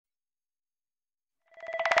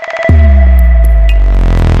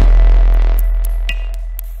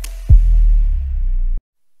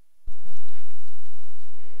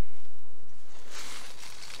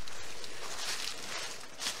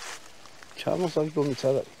ჩამოსაგდომიც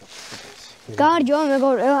არ არის. გამარჯობა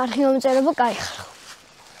მეგობრებო, არქივომწერებო, კაი ხარ.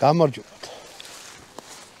 გამარჯობათ.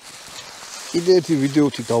 კიდე ერთი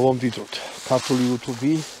ვიდეოთი დავამდიდროთ ქართული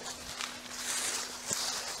YouTube-ი.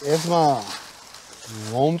 ერთმა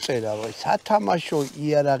მომწერა, რომ სათამაშო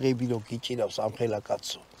იარაღები რო გიჭირავს ამ ხელა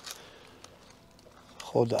კაცო.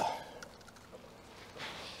 ხო და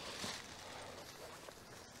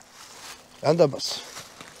ანდაბას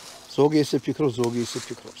ზოგი ესე ფიქრობს, ზოგი ესე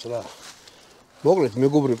ფიქრობს რა. მოკლედ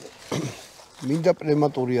მეგობრებო, მინდა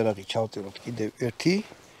პნევმატური იარაღი ჩავწეროთ კიდევ ერთი.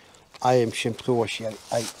 აი ამ შემთხვევაში არის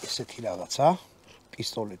აი ესეთი რაღაცა,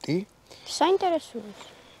 პისტოლეტი. საინტერესოა.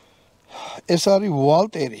 ეს არის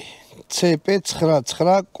ვალტერი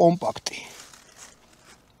cp99 კომპაქტი.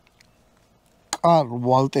 კარ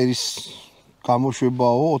ვალტერის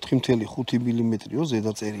გამოშვებაო 4.5 მმ-ო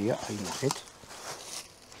ზედაწერია, აი ნახეთ.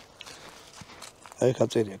 აი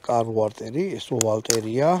ხაწერია კარ ვალტერი, ეს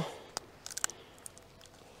ვალტერია.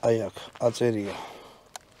 აი აქ აწერია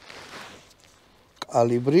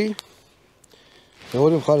კალიბრი.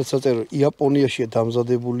 მეორე მხარეს აწერია იაპონიაშია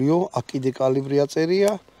დამზადებულიო, აქ კიდე კალიბრი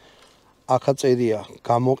აწერია. აქ აწერია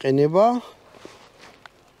გამოყენება.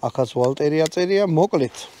 აქაც ვალტერი აწერია,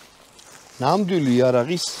 მოკლედ. ნამდვილი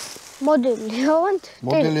იარაღის მოდელია ვანთ?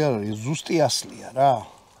 მოდელი არ არის, ზუსტი ასლია რა.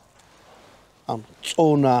 ამ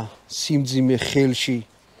წონა, სიმძიმე, ხელში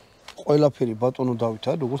ყველაფერი ბატონო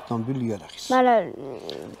დავითა, როგორც ნამდვილი იარაღის. მაგრამ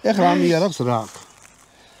ეხლა ამ იარაღს რა აქვს?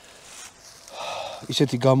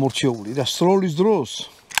 ისეთი გამორჩეული და სროლის დროს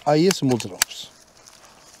აი ეს მოძრაობს.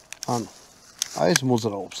 ანუ აი ეს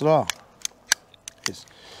მოძრაობს რა. ეს.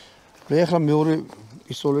 მე ეხლა მეორე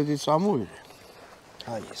პისტოლეტით წამოვიდე.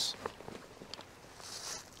 აი ეს.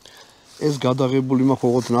 ეს გადაღებული მაქვს,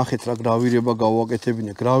 როგორც ნახეთ რა გრავირება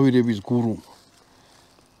გავაკეთებინე, გრავირების გურუმ.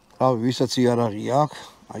 რავი, ვისაც იარაღი აქვს,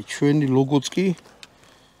 აი ჩვენი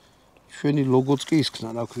ლოგოც კი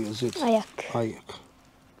ისქნა, რა ქვია, ზედ. აი აქ. აი აქ.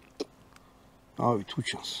 რავი, თუ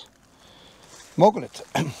ჩანს. მოკლედ,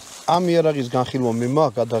 ამ იარაღის განხილვა მე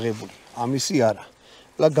მაქვს გადაღებული, ამისი არა.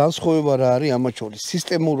 და განსხვავება რა არის ამათ შორის?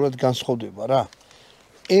 სისტემურად განსხვავდება რა.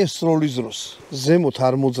 ეს როლის დროს ზემოთ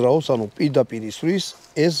არ მოძრაობს, ანუ პირდაპირ ისვრის,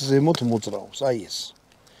 ეს ზემოთ მოძრაობს, აი ეს.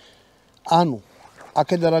 ანუ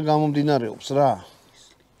აქედან რა გამომდინარეობს რა?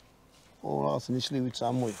 რაღაც ნიშნივით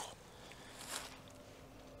ამოიღო.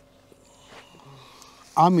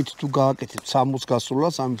 ამით თუ გააკეთებთ 60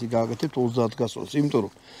 გასროლას, ამით გააკეთებთ 30 გასროლას, იმიტომ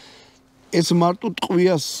რომ ეს მარტო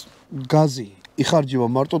ტყვიას გაზი იხარჯება,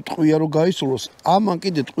 მარტო ტყვია რო გაისროლოს, ამან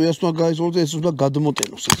კიდე ტყვიას უნდა გაისროლოს და ეს უნდა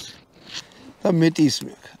გადმოტენოს ეს. და მეტი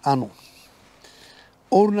ისმე აქვს. ანუ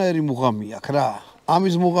ორნაირი მუღამი აქვს რა.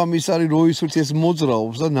 ამის მუღამი ის არის, რო ისვრით ეს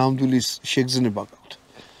მოძრაობს და ნამდვილის შეგრძნება გაქვთ.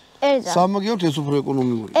 სამაგიეროდ ეს უფრო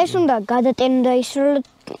ეკონომიურია. ეს უნდა გადატენო და ისროლო,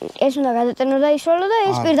 ეს უნდა გადატენო და ისროლო და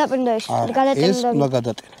ეს პირდაპირ უნდა ისროლო. ეს უნდა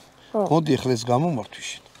გადატენო. მოდი ახლა ეს გამომართვი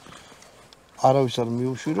შენ. არავის არ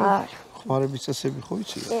მიუშვირო. ხმარების წესები ხო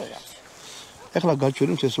იცი? ეხლა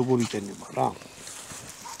გაჩვენებთ ეს როგორ იტენება რა.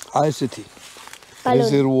 აი ესეთი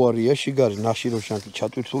რეზერვუარია, შიგარი ნახშიროშანკი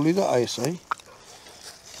ჩატვირთული და აი ეს აი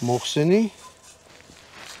მოხსენი.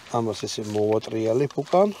 ამას ესე მოვატრიალებ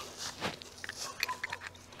უკან.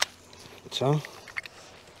 ცა.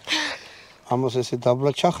 ამას ესე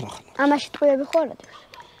დაბლა ჩახრახნა. ამაში ტყვიები ხო არა?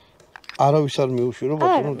 არავის არ მიუშვირო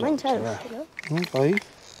ბატონო. მაინც არ ვიხილო. აი.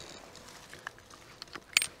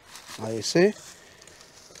 აი ესე.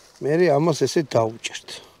 მე ამას ესე დავუჭერთ.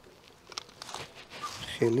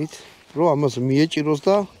 ხელით. რომ ამას მიეჭიროს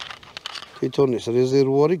და თვითონ ეს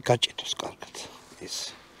რეზერვუარი გაჭედოს კარგად.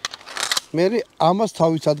 ეს. მე ამას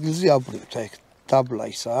თავის ადგილზე აბრუნებთ, აი დაბლა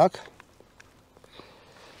ის აქ.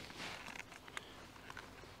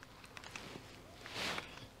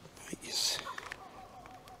 აი ეს.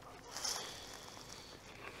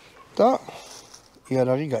 და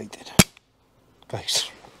იარაღი გაიტანა.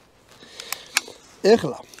 გაისროლა.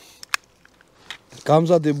 ეხლა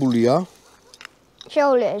გამზადებულია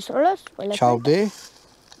შეუძლია ისროლოს ყველა. ჩავდე.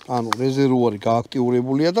 ანუ რეზერვუარი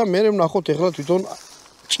გააქტიურებულია და მე ვნახოთ ეხლა თვითონ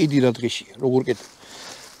ჭიდი რა დღეშია, როგორ კეთდება.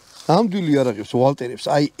 ნამდვილი იარაღებს ვალტერებს,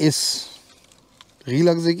 აი ეს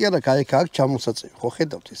ღილაკზე კი არა, აი აქ ჩამოსაწევი. ხო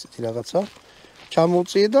ხედავთ ესეთი რაღაცა?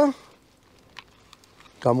 ჩამოვწიე და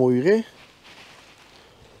გამოიღე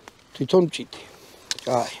თვითონ ჭიდი.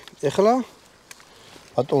 აი, ეხლა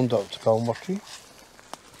ბატონ დავთ გავმართვი.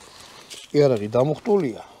 იარაღი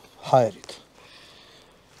დამოხტულია ჰაერით.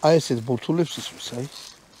 აი ესეთ ბურთულებს ისმის, აი.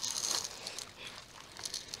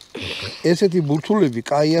 ესეთი ბურთულები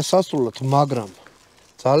კაია სასრულად, მაგრამ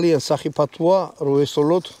ძალიან სახიფათოა რომ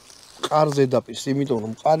ესოლოთ ყარ ზედაპირს, იმიტომ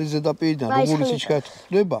რომ ყარი ზედაპირიდან როგორი სიჩქარით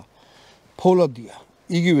ხდება, ფოლადია.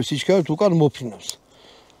 იგივე სიჩქარით უკან მოფინავს.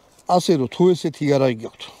 ასე რომ თუ ესეთი იარაღი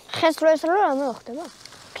გაქვთ. ხეს რო ეს რო რამე ხდება?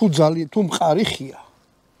 თუ ძალიან თუ მყარი ხია.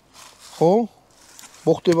 ხო?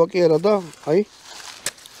 მოხდება კი არა და აი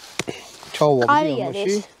ჩავავდი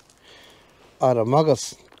ამაში. არა, მაგას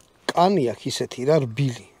კანი აქვს ისეთი რა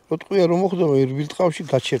რბილი. რო ტყვია რომ მოხდება რბილ ტყავში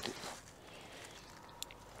გაჩერდება.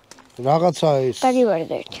 რაღაცა ეს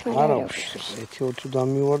დაგივარდა ერთი. არა, ერთი ოთხი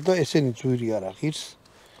დამივარდა, ესენი ძვირი არ აღირს.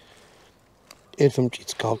 ერთ მჭიც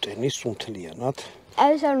გავტენი სუნთლიანად.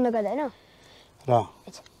 ეს არ უნდა გადაენა? რა?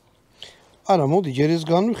 არა, მოდი ჯერ ეს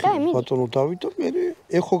განვიხილოთ ბატონო დავით, მე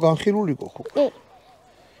ეხო განხილული გოხო. კი.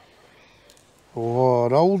 ვა,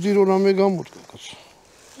 რა უძირო რამე გამოდგა კაცო.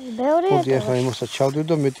 მეორე მოდი ახლა იმასაც ჩავდივ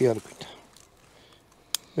და მეტი არ გვინდა.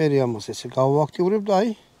 მე ამას ესე გავაქტიურებ და აი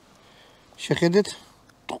შეხედეთ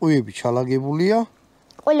ტყვიები ჩალაგებულია.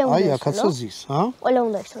 ყველა უნდა აი აქაცა ზის, ჰა? ყველა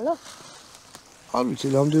უნდა ისროლო? არ ვიცი,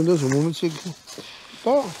 რამდენი უნდა მომეცე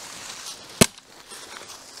და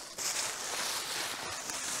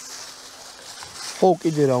ხო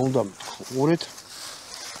კიდე რა უნდა მეთქო, უყურეთ.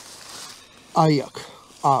 აი აქ.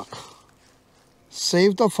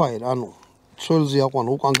 Save the fire, ანუ ცველზე აყვანო,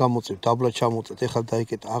 უკან გამოწევ, დაბლა ჩამოწეთ, ეხლა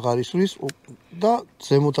დაიკეტა აღარ ისვრის და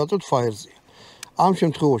ზემოთ აწვევთ fire-ზე. ამ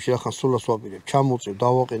შემთხვევაში ახლა სულას ვაპირებ, ჩამოწევ,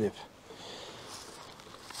 დავაყენებ.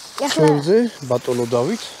 ცველზე, ბატონო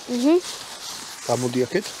დავით. გამოდი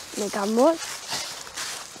აქეთ. მე გამო.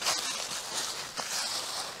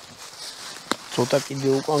 ცოტა კიდე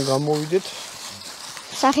უკან გამოვიდეთ.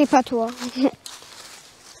 სახიფათოა.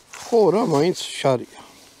 ხო რა, მაინც შარია.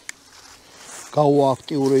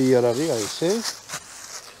 გავააქტიურე იარაღი აი ესე.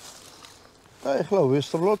 და ეხლა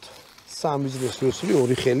ვესროლოთ 3 ძლეს ვესვრი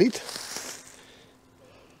 2 ხელით.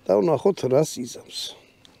 და ვნახოთ რას იზამს.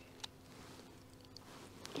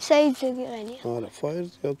 საიძე გიყენია. არა,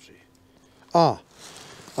 fire-ზე აწვი.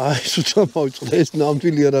 აი სუთა მოვიწყდა ეს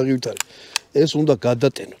ნამდვილი იარაღი ვითარი. ეს უნდა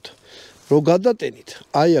გადატენოთ. რო გადატენით,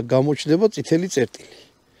 აი აქ გამოჩნდება წითელი წერტილი.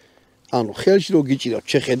 ანუ ხელში რო გიჭირავთ,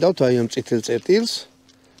 შეხედავთ აი ამ წითელ წერტილს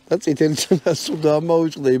და წითელი წანას უნდა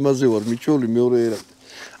ამოვიწყდა, იმაზე ვარ მიჩვეული მეორე ერაგ.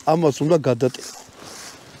 ამას უნდა გადატენო.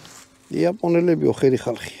 იაპონელები ოხერი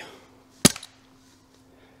ხალხია.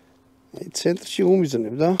 აი ცენტრში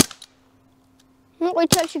უმიზნებ და ნუ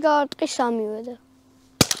ყვითელში გავარტყი სამივე და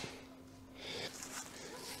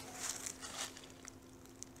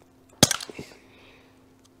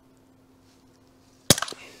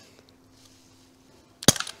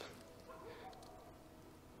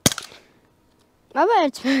აბა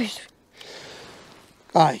ერთ მოვისვრი.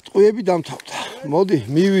 აი, ტყვიები დამთავრდა. მოდი,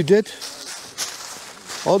 მივიდეთ.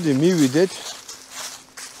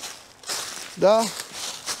 და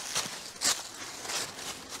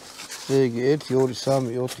ეგ 1 2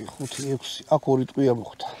 3 4 5 6 აქ 2 ტყვია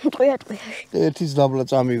მოხდა. ტყვიაში. ერთის დაბლა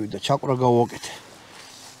წამივიდა, ჩაკვრა გავაკეთე.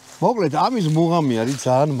 მოკლედ, ამის მუღამი არის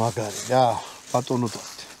ძალიან მაგარი რა, ბატონო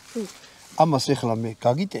დავით. ამას ეხლა მე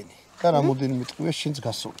გაგიტენი და რამოდენიმე ტყვია შენს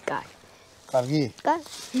გასული. კარგი. კარგი? კარგი.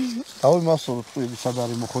 დავიმასწორო ტყვიები სად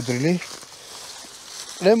არის მოხდრილი.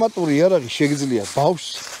 პნევმატური იარაღი შეგიძლია ბავშვს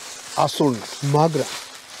ასრულოთ, მაგრამ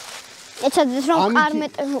ეცადეთ რომ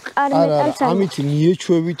ყარ მეტალს ამით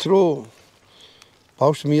მიეჩვევით რომ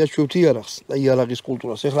ბავშვს მიაჩვევთ იარაღს და იარაღის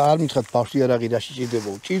კულტურას. ეხლა არ მითხრათ ბავშვი იარაღი რაში ჭირდება,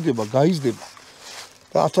 ჭირდება, გაიზრდება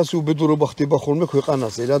და 1000 უბედურობა ხდება ხოლმე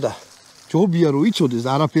ქვეყანაზე რა და ჯობია რომ იცოდეს და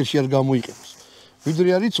არაფერში არ გამოიყენოს. ვიდრე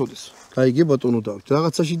არ იცოდეს, გაიგე ბატონო დავით,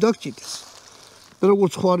 რაღაცაში დაგჭირდეს. და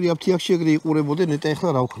როგორც ხვარი აფთიაქში ეგრე იყურებოდე, ნეტა ეხლა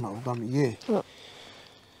რა ვქნაო, გამიგე?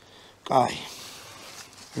 კაი.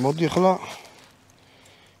 მოდი ეხლა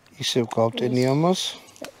ისევ გავტენი ამას.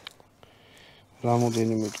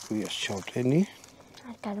 რამოდენიმე ტყვიას ჩავტენი.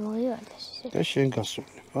 გადმოვივარდეს ისე. და შენ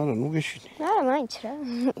გასულებ. არა, ნუ გეშინი. არა, მაინც რა.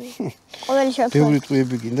 ყოველი შევთვალე. ბევრი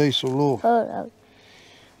ტყვიები გინდა ისულო? ხო, რა.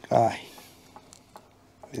 კაი.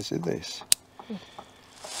 ესე და ეს.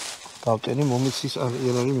 გავტენი მომიცის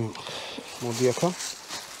იარაღი მიმოხ. მოდი აქა.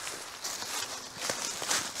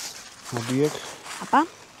 მოდი აქ. აბა.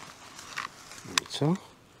 ცა.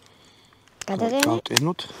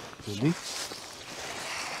 გადაგენოთ. მოდი.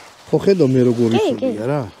 ხო ხედო მე როგორ ისულია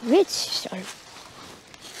რა. ვიცი სწორი.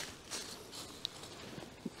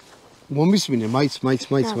 მომისმინე, მაიც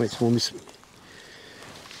მომისმინე.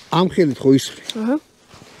 ამ ხელით ხო ისვრი? აჰა.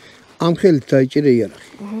 ამ ხელით დაიჭირე იარაღი.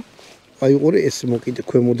 აჰა. აი უყურე ეს მოკიდე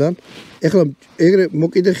ქვემოდან. ეხლა ეგრე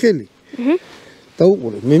მოკიდე ხელი. აჰა. და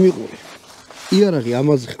უყურე, მე მიყურე. იარაღი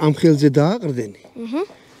ამ ხელზე დააყრდენი. აჰა.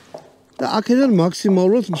 და აქედან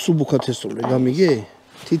მაქსიმალურად მსუბუქად ესროლე, გამიგე?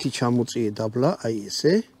 თითი ჩამოწიე დაბლა, აი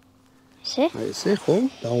ესე. ესე? აი ესე, ხო?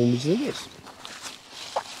 დაუმიზნებ ეს.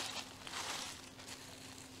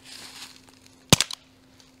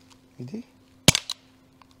 მიდი.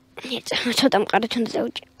 ცოტა მყარეთ უნდა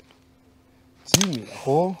დავუჭი. ძიმია,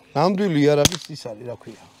 ხო? ნამდვილი იარაღის ის არის, რა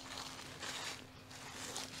ქვია.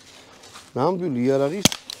 ნამდვილი იარაღის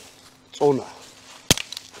წონა.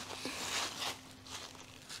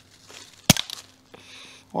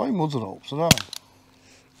 აი მოძრაობს რა.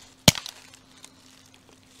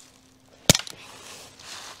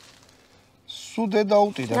 სუდე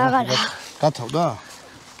დაუტირა. გათავდა?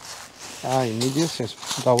 აი, მიდის ეს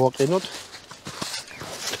დავაყენოთ.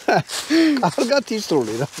 კარგად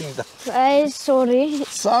ისროლი რა მინდა. აი, სორი.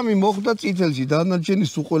 3 მოხდა წითელში, დანარჩენი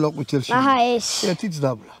სულ ყველა ყვითელში. აჰა, ეს. ერთიც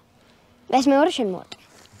დაბლა. ეს მეორე შემოატყე.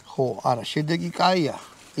 ხო, არა, შედეგი კაია,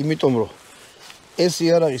 იმიტომ რომ ეს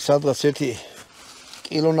იარაღი სადღაც 1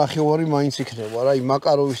 კილონახევარი მაინც იქნება რა, იმ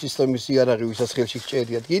მაკაროვის სისტემის იარაღი, ვისაც ხელში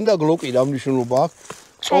გჭერიათ. გინდა გლოკი რა მნიშვნელობა აქვს?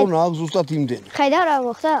 წონა აქვს ზუსტად იმდენი. ხედავ რა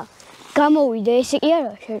მოხდა? გამოვიდა, ესე კი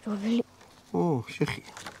არა შეჭრილი.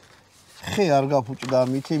 შეხია. ხე არ გაფუჭდა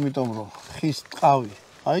ამით, იმიტომ რომ ხის ტყავი.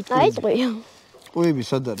 აი ტყვია. ტყვიები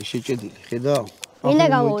სად არის შეჭედილი, ხედავ? მინდა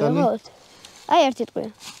გამოვიდა ხოლმე. აი ერთი ტყვია.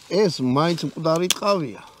 ეს მაინც მკვდარი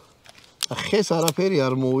ტყავია. ხეს არაფერი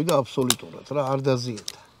არ მოვიდა აბსოლუტურად რა, არ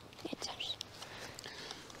დაზიანდა.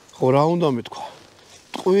 ხო, რა უნდა მეთქვა?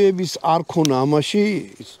 ტყვიების არ ქონა ამაში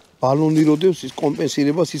ბალონი როდევს ის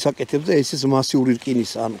კომპენსირებას ისაკეთებს და ეს მასიური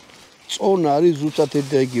რკინის, ანუ წონა არის ზუსტად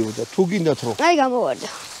ედაგიო და თუ გინდათ რომ აი გამოვარდა.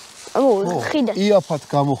 ხიდა. იაფად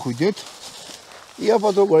გამოხვიდეთ.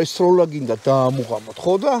 იაფად როგორ ეს სროლა გინდა დაამუღამოთ,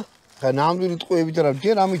 ხო და? ხა ნამდვილი ტყვიები და რა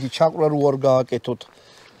ჯერ ამითი ჩაყრა რო არ გააკეთოთ.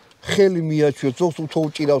 ხელი მიაჩვიოთ, ზოგს უთო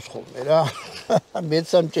უჭირავს ხოლმე რა. მეც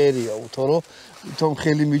ამჭერია უთო რომ თომ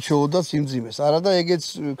ხელი მიჩვეო და სიმძიმეს. არა და ეგეც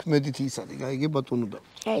ქმედით ისადი, გაიგე ბატონო და.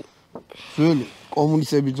 აი. ძველი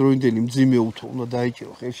კომუნისტების დროინდელი მძიმე უთო უნდა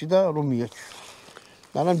დაიჭირო ხელში და რომ მიაჩვიო.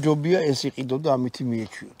 მაგრამ ჯობია ეს იყიდო და ამითი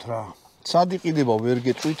მიეჩვიოთ რა. სად იყიდება ვერ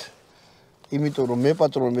გეტყვით. იმიტომ რომ მე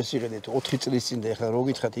პატრონს იყიდეთ 4 წლის წინ და ეხლა რო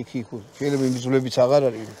გითხრათ იქ შეიძლება იმიზვლებიც აღარ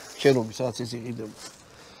არის შენობის რაღაც ეს იყიდება.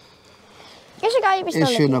 ესე კაი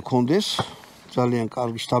პისტოლეტი. ეს შენა კონდეს ძალიან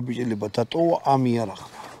კარგი შთაბეჭდილება დატოვა ამ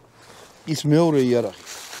იარაღმა. ის მეორე იარაღი.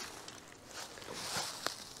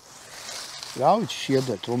 რა ვიცი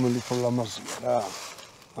შეადათ რომელი ფლამაზია რა.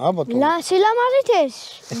 აბატო. სილამაზით ეს.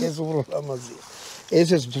 ეს უბრალოდ ლამაზია. ეს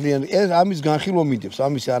ძალიან ეს ამის განხილვა მიდევს,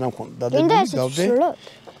 ამის არ ამქონდა დადებული გავდე.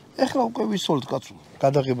 ეხლა უკვე ვისოლთ კაცო,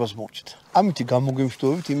 გადაღებას მოვჭით. ამითი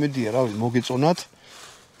გამოგემშვიდობებით, იმედია, რავი, მოგეწონათ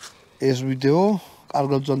ეს ვიდეო,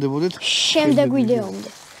 კარგად ვზანდებოდეთ შემდეგ ვიდეომდე.